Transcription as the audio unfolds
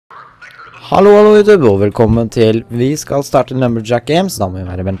Hallo YouTube, og velkommen til Vi skal starte Lumberjack Games. Da må vi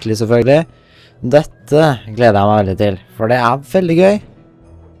være ventelig selvfølgelig. Dette gleder jeg meg veldig til, for det er veldig gøy.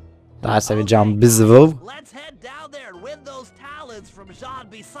 Der ser vi Jean Bison.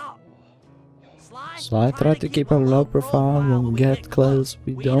 Sly try to keep a low profile when we get close.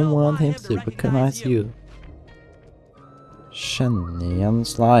 We don't want him to recognize you. Kjenner igjen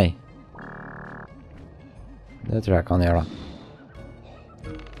Sly. Det tror jeg kan gjøre da.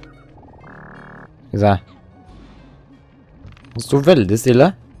 Skal vi se. Han stod veldig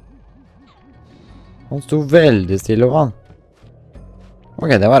stille. Han. Ok,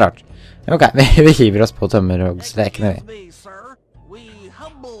 det var rart. Ok, vi hiver oss på Tømmerhogs lekene vi.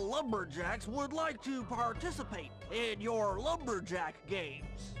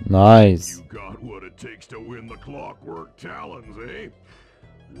 Nice. You got what it takes to win the clockwork talons, eh?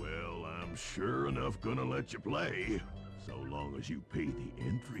 Well, I'm sure enough gonna let you play, so long as you pay the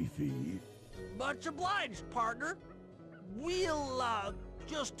entry fee. Much obliged, partner. We'll,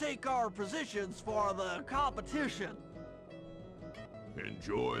 just take our positions for the competition.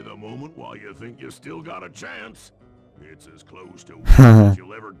 Enjoy the moment while you think you still got a chance. It's as close to winning as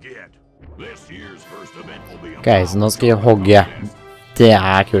you'll ever get. This year's first event will be a Ok, så nå skal jeg hogge. Det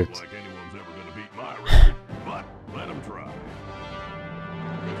er kult. like anyone's ever gonna beat my record, but let 'em try.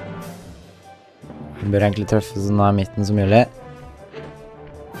 Vi bør egentlig treffe så nær midten som mulig.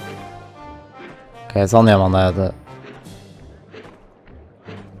 Ok, sånn gjør man det, vet du.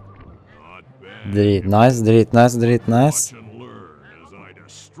 Dritnice. Watch and learn as I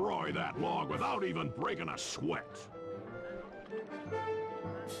destroy that log without even breaking a sweat.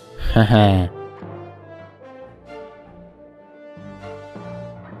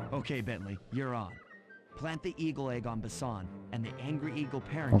 Okay, Bentley, you're on. Plant the eagle egg on Bison, and the angry eagle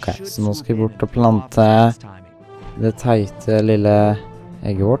parent Ok, should så nå skal vi swoop bort og in and pull off plante this timing. det teite lille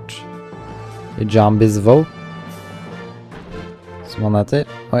egget vårt. I Jean Bison. Som han heter.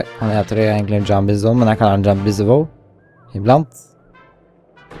 Oi, han heter egentlig Jean Bison, men jeg kaller han Jean Bison. Iblant.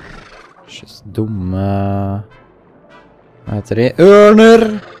 Skyss dumme... Hva heter de?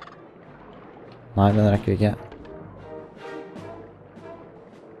 Ørner! Nei, den rekker vi ikke.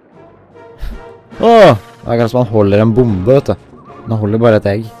 Åh! Det er akkurat som han holder en bombe, vet du. Han holder bare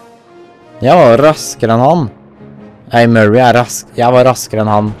et egg. Jeg var raskere enn han. Hey, Murray er rask. Jeg var raskere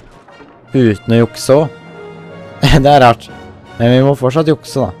enn han. Uten å jukse også. Det er rart. Men vi må fortsatt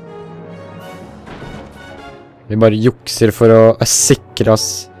jukse, da. Vi bare jukser for å sikre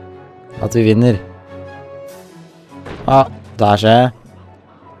oss at vi vinner. Ja, der skjer jeg.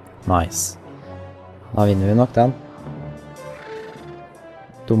 Nice. Da vinner vi nok den.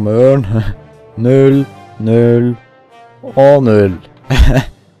 Dummørn. 0, 0 og 0.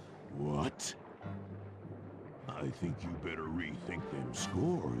 What? I think you better rethink them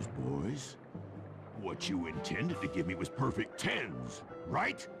scores, boys. What you intended to give me was perfect tens,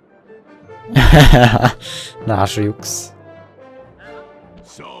 right? Det er så juks.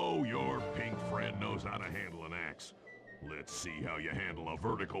 So your pink friend knows how to handle an axe. Let's see how you handle a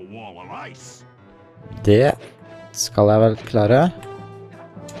vertical wall of ice. Det skal jeg vel klare.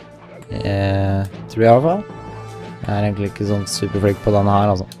 Tror jeg i hvert fall. Jeg er egentlig ikke sånn superflink på denne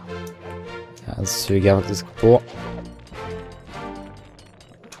her, altså. Den suger jeg faktisk på.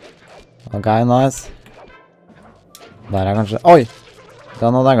 Ok, nice. Der er kanskje... Oi!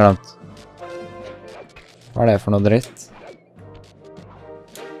 Den hadde jeg glemt. Hva er det for noe dritt?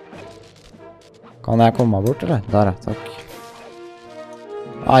 Kan jeg komme meg bort, eller? Der, takk.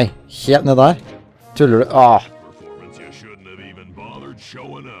 Nei, helt ned der. Tuller du? Ah! Performance you shouldn't have even bothered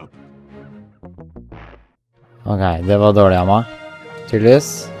showing up. Ok, det var dårlig av meg.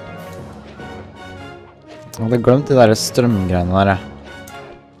 Tydeligvis. Jeg hadde glemt de der strømgreiene der.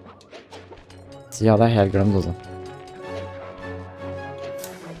 De hadde jeg helt glemt også.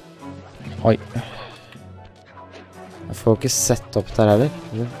 Oi. Jeg får ikke sett opp der heller.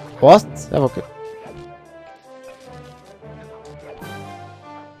 What? Jeg får ikke...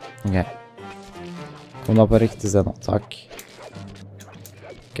 Ok. Kom da på riktig sted nå. Takk.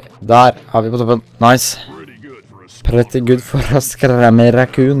 Ok, der har vi på toppen. Nice. Pretty good for å skremme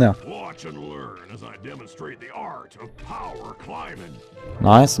rakun, ja. Watch and learn as I demonstrate the art of power climbing.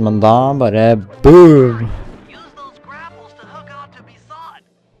 Nice, men da bare boom! Use those grapples to hook onto Bison.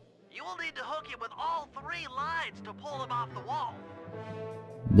 You will need to hook him with all 3 lines to pull him off the wall.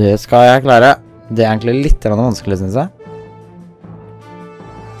 Det skal jeg klare. Det er egentlig litt vanskelig, synes jeg.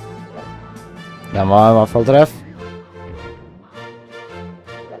 Den var i hvert fall treff.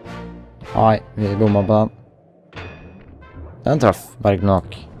 Nei, vi bomma på den. Den traff, bare ikke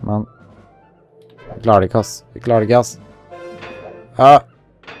nok. Men vi klarer det ikke, ass. Ja.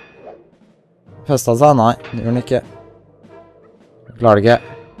 Festet seg? Nei, det gjør den ikke. Jeg klarer det ikke.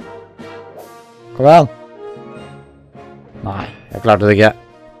 Kom igjen! Nei, jeg klarte det ikke.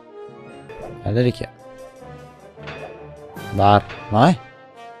 Eller ikke. Der. Nei.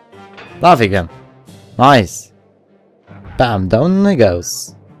 Der fikk vi den. Nice. Bam, down it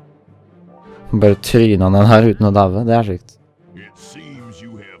goes. Bare tryna den her uten å dave. Det er sykt. It seems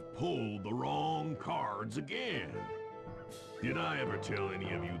you have pulled the wrong cards again. Did I ever tell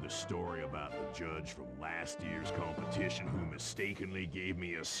any of you the story about the judge from last year's competition who mistakenly gave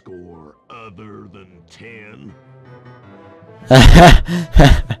me a score other than 10?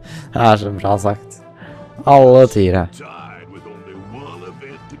 Det er så bra sagt. Alle tiere. Tied with only one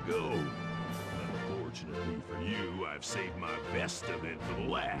event to go. Unfortunately for you, I've saved my best event for the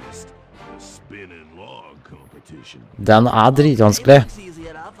last. The spin and log competition. Den er dritvanskelig. It's easy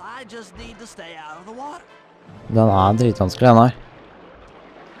enough. I just need to stay out of the water. Den er dritvanskelig, den her.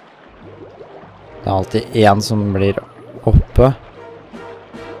 Det er alltid en som blir oppe.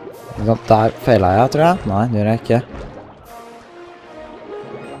 Der feilet jeg, tror jeg. Nei, det gjør jeg ikke.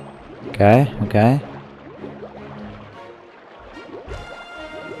 Ok.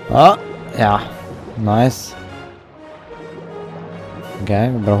 Ja. Nice. Ok,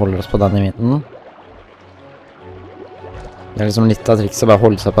 vi bare holder oss på den i midten. Det er liksom litt av trikset, bare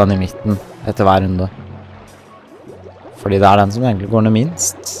holde seg på den i midten etter hver runde. Fordi det er den som egentlig går ned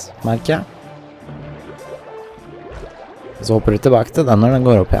minst, merker jeg. Så hopper du tilbake til den når den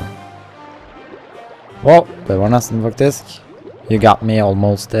går opp igjen. Wow, det var nesten faktisk. You got me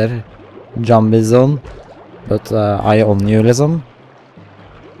almost there, Jean Bison. But I own you, liksom.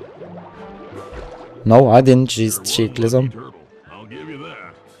 No, I didn't cheat, liksom. Turtle, I'll give you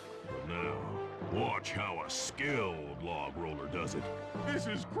that. But now, watch how a skilled log roller does it. This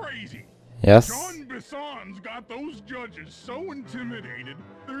is crazy. Yes. Jean Bison's got those judges so intimidated,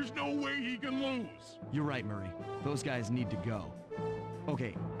 there's no way he can lose. You're right, Murray. Those guys need to go.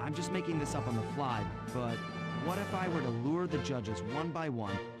 Okay, I'm just making this up on the fly, but what if I were to lure the judges one by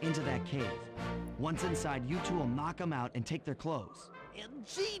one into that cave? Once inside, you two will knock them out and take their clothes.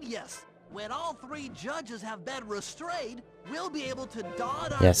 Ingenious! When all three judges have been restrained, we'll be able to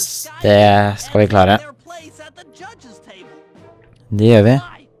don our Yes, disguises det skal vi and klare. take their place at the judges' table. Det gjør vi.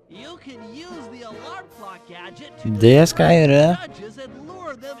 Why? You can use the alarm clock gadget to Det skal jeg gjøre. distract the judges and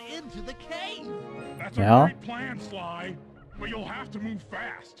lure them into the cave. That's a Yeah. great plan, Sly, but you'll have to move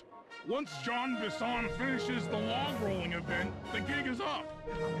fast. Once Jean Bison finishes the log rolling event, the gig is up.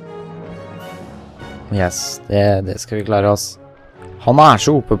 Yes, det skal vi klare oss. Han er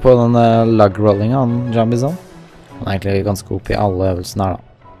så oppe på den lug-rollinga, han Jean Bison. Han er egentlig ganske oppe i alle øvelsene her, da.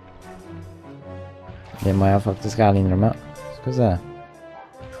 Det må jeg faktisk ærlig innrømme. Skal vi se.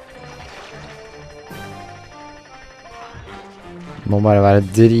 Må bare være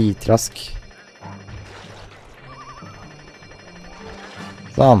dritrask.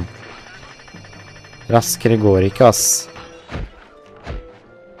 Sånn. Raskere går ikke, ass.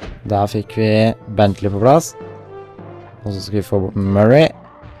 Der fikk vi Bentley på plass. Og så skal vi få bort Murray.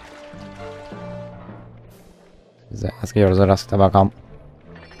 Jeg skal gjøre det så raskt jeg bare kan.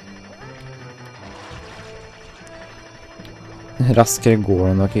 Raskere går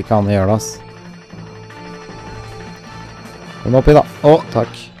det nok ikke an å gjøre det, ass. Kom oppi da.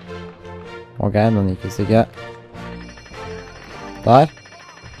 Takk. Ok, den gikk visst ikke. Der.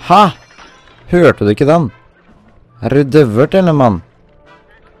 Ha! Hørte du ikke den? Er du døvert, eller mann?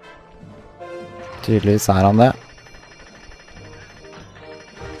 Tydeligvis er han det.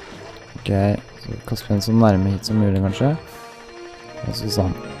 Ok, så kaster vi den så nærme hit som mulig, kanskje. Og så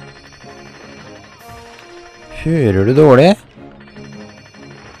sånn. Hører du dårlig?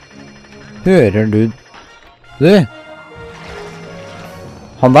 Hører du... Du!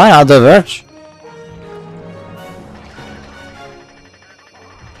 Han der er døvert.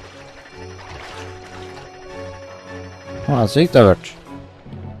 Han er sykt døvert.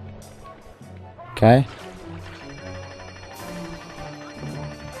 Ok.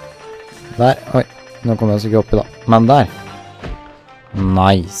 Der, oi. Nå kommer jeg oss ikke oppi da. Men der.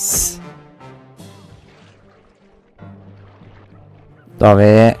 Nice. Da har vi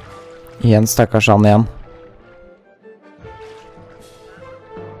igjen stakkars han igjen.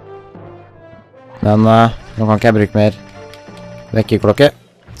 Men nå kan ikke jeg bruke mer vekkerklokke,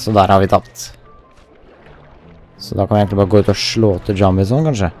 så der har vi tapt. Så da kan vi egentlig bare gå ut og slå til Jean Bison,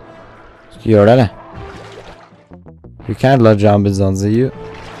 kanskje. Skal vi gjøre det, eller? You can't let Jean Bison see you.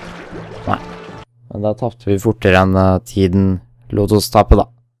 Nei. Men da tappte vi fortere enn tiden lot oss tappe, da.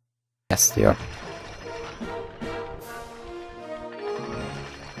 Yes, det gjør det.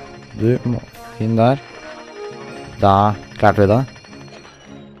 Du må inn der. Da klarte vi det.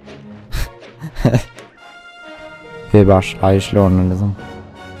 Vi bare slår den liksom.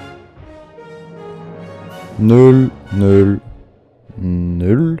 0, 0,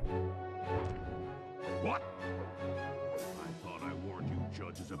 0. What? I thought I warned you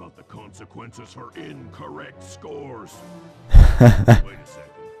judges about the consequences for incorrect scores. Wait a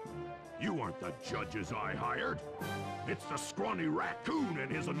second. You aren't the judges I hired. It's the scrawny raccoon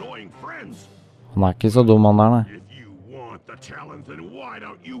and his annoying friends. Han ikke så dum, han der, nei. If you want the talent, then why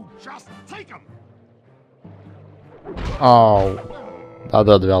don't you just take them? Au. Da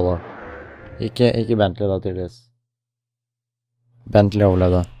døde vi alle. Ikke Bentley da, tydeligvis. Bentley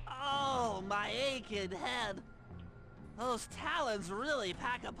overlevde. Oh, my aching head. Those talons really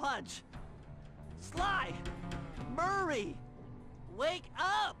pack a punch. Sly! Murray! Wake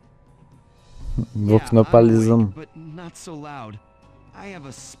up! Våkne opp, I'm liksom. awake, but not so loud. I have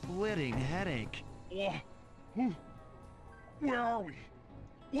a splitting headache. Where are we?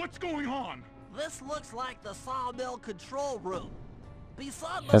 What's going on? This looks like the sawmill control room.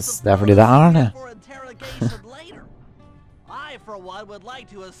 Bison Yes, must det er have fordi det er det. for interrogation later. I, for one, would like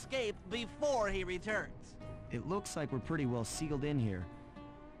to escape before he returns. It looks like we're pretty well sealed in here.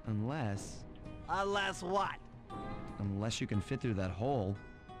 Unless Unless what? you can fit through that hole.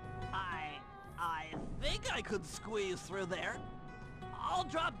 I think I could squeeze through there. I'll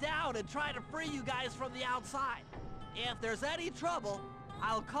drop down and try to free you guys from the outside. If there's any trouble,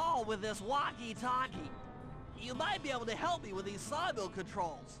 I'll call with this walkie-talkie. You might be able to help me with these sawmill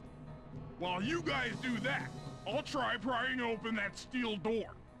controls. While you guys do that, I'll try prying open that steel door.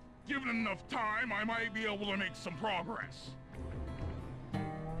 Given enough time, I might be able to make some progress.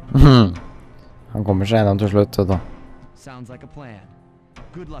 Han kommer seg gjennom til slutt, vet du. Sounds like a plan.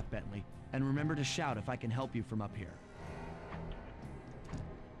 Good luck, Bentley. And remember to shout if I can help you from up here.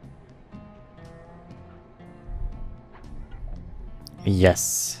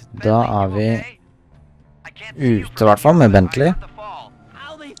 Yes, da er vi ute i hvert fall med Bentley.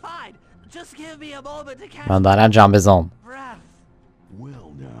 I'll be fine. Just give me a moment to catch Men der er Jean Bison. breath.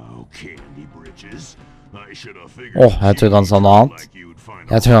 Well now, candy britches. I should have figured Åh, jeg trodde han sa noe annet.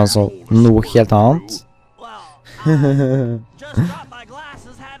 Jeg trodde han sa noe helt annet. Well, just dropped my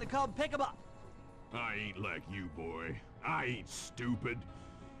glasses, had to come pick 'em up. I ain't like you, boy. I ain't stupid.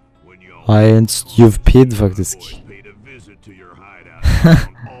 When y'all I ain't stupid, faktisk. boys paid a visit to your hideout and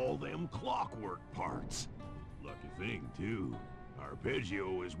found all them clockwork parts. Lucky thing, too.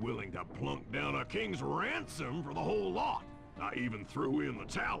 Arpeggio is willing to plunk down a king's ransom for the whole lot. I even threw in the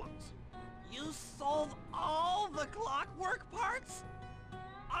talons. You sold all the clockwork parts?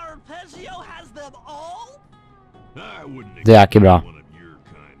 Arpeggio has them all? I wouldn't Det er ikke bra. expect one of your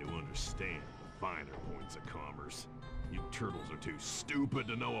kind to understand the finer points of commerce. You turtles are too stupid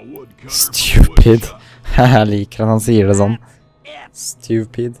to know a woodcutter from a Stupid. woodchuck. Jeg liker at han sier det sånn. It's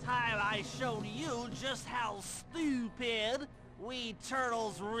Stupid. time I showed you just how stupid we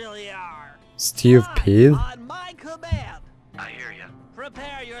turtles really are. Stupid. On my command. I hear you.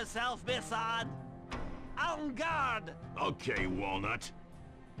 Prepare yourself, Bison. En garde. Okay, Walnut.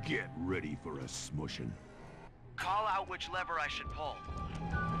 Get ready for a smushin'. Call out which lever I should pull.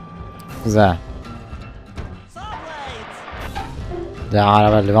 Skal vi se. Saw blades. Det her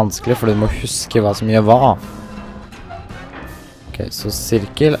er veldig vanskelig, for du må huske hva som gjør hva. Ok, så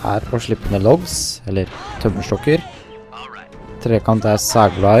sirkel er å slippe ned logs, eller tømmerstokker. Trekant er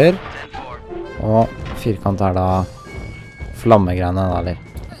sagblader, og firkant er da flammegreiene, da, eller?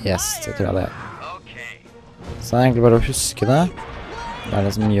 Yes, det tror jeg det er. Så det er egentlig bare å huske det. Det er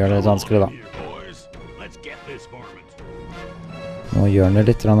det som gjør det litt vanskelig, da. Here, boys. Let's get this varmint. Nå gjør den det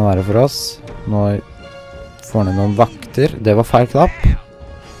litt verre for oss. Nå får den noen vakter. Det var feil knapp.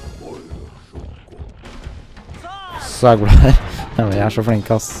 Sagblader. Vi er så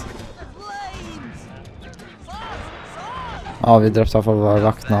flinke, ass. Vi drepte i hvert fall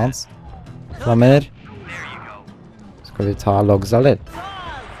vaktene hans. Flammer. Skal vi ta logs, eller?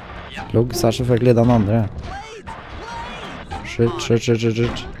 Logs er selvfølgelig den andre. Shit.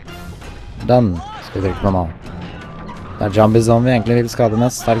 Den skal vi trykke på nå. Det er Jean Bison vi egentlig vil skade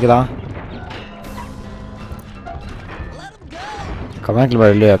mest, er det ikke det? Kan vi egentlig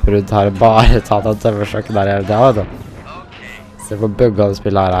bare løpe rundt her og bare ta den tømmerstokken der hele tiden, vet du? Se hvor bugga det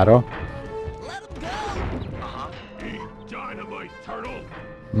spillet her også. Dynamite, turtle.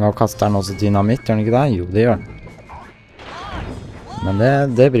 Nå kaster den også dynamitt, gjør den ikke det? Jo, det gjør den. Men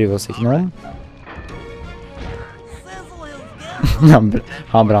det bryr vi oss ikke noe om.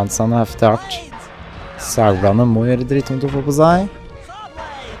 Han brant seg noe heftig hardt. Sagbladene må gjøre drittmått å få på seg.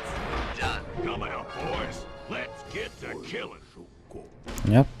 Come out, boys. Let's get to killing.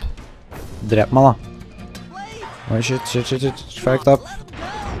 Jepp. Drep meg da. Oi, shit. Fucked up.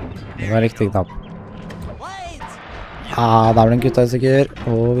 Det var riktig knapp. Ja, der ble den kuttet i stykker.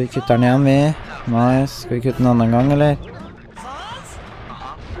 Og vi kutter den igjen, vi. Nice. Skal vi kutte den annen gang, eller?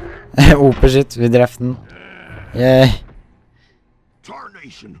 Shit, vi drefte den. Yay.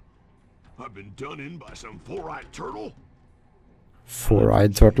 Tarnation! I've been done in by some four-eyed turtle.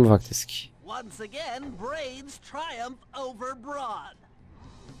 Four-eyed turtle, faktisk. Once again, brains triumph over brawn.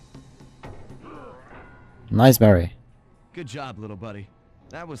 Nice, Mary. Good job, little buddy.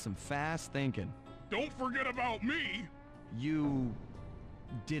 That was some fast thinking. Don't forget about me. You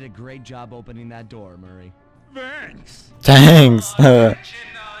did a great job opening that door, Murray. Thanks. Thanks.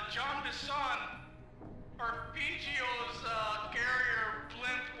 John Bison, Arpeggio's carrier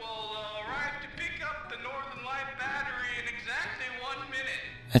blimp will arrive to pick up the Northern Light battery in exactly 1 minute.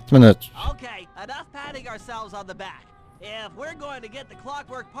 1 minutt. Okay, enough patting ourselves on the back. If we're going to get the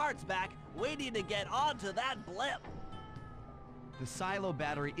clockwork parts back, we need to get onto that blimp. The silo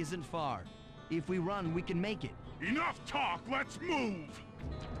battery isn't far. If we run, we can make it. Enough talk, let's move.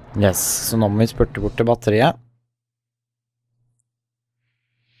 Yes, så nå må vi spurte bort til batteriet.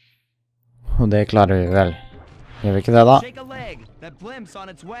 Og det klarer vi vel. Gjør vi ikke det da? Shake a leg. That blimp's on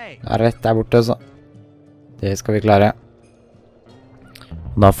its way. Det er rett der borte, så. Det skal vi klare.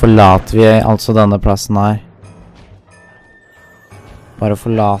 Og da forlater vi altså denne plassen her. Bare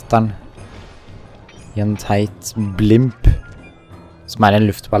forlater den. I en teit blimp. Som er en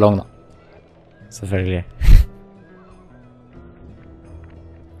luftballong da. Selvfølgelig.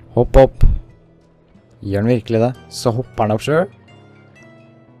 Hopp opp. Gjør den virkelig det? Så hopper den opp selv.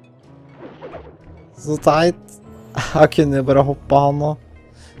 Så teit. Jeg kunne jo bare hoppe han nå.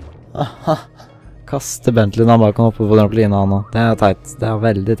 Kaste Bentleyen han bare kan hoppe på trampolinen han nå. Det er teit. Det er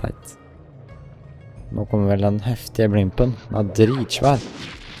veldig teit. Nå kommer vel den heftige blimpen. Den er dritsvær.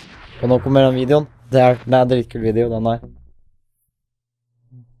 Og nå kommer den videoen. Det er dritkul video, den der.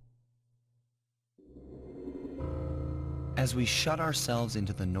 As we shut ourselves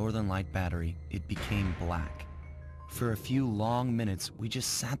into the Northern Light battery, it became black. For a few long minutes, we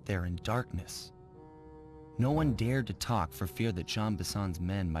just sat there in darkness. No one dared to talk for fear that Jean Bison's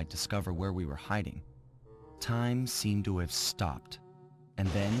men might discover where we were hiding. Time seemed to have stopped. And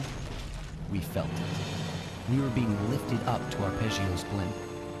then, we felt it. We were being lifted up to Arpeggio's blimp.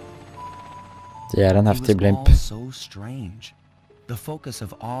 Det er en heftig blimp. It was all so strange. The focus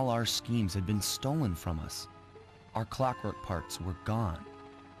of all our schemes had been stolen from us. Our clockwork parts were gone.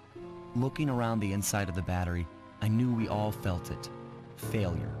 Looking around the inside of the battery, I knew we all felt it.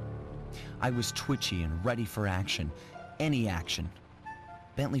 Failure. I was twitchy and ready for action. Any action.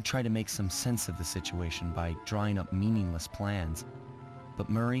 Bentley tried to make some sense of the situation by drawing up meaningless plans. But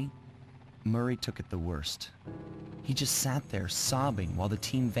Murray took it the worst. He just sat there sobbing while the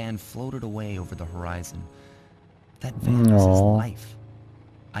team van floated away over the horizon. That van was his life.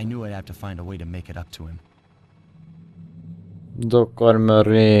 I knew I'd have to find a way to make it up to him. Dr.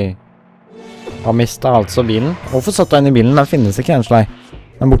 Murray har mistet altså bilen. Hvorfor satt du inn i bilen? Den finnes ikke en slag.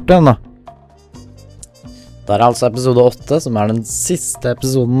 Den er borte den da. Det er altså episode 8, som er den siste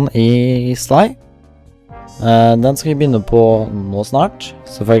episoden i Sly. Den skal vi begynne på nå snart,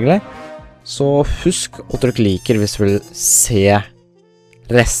 selvfølgelig. Så husk å trykke liker hvis du vil se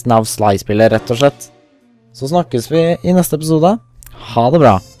resten av Sly-spillet, rett og slett. Så snakkes vi i neste episode. Ha det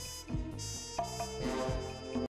bra!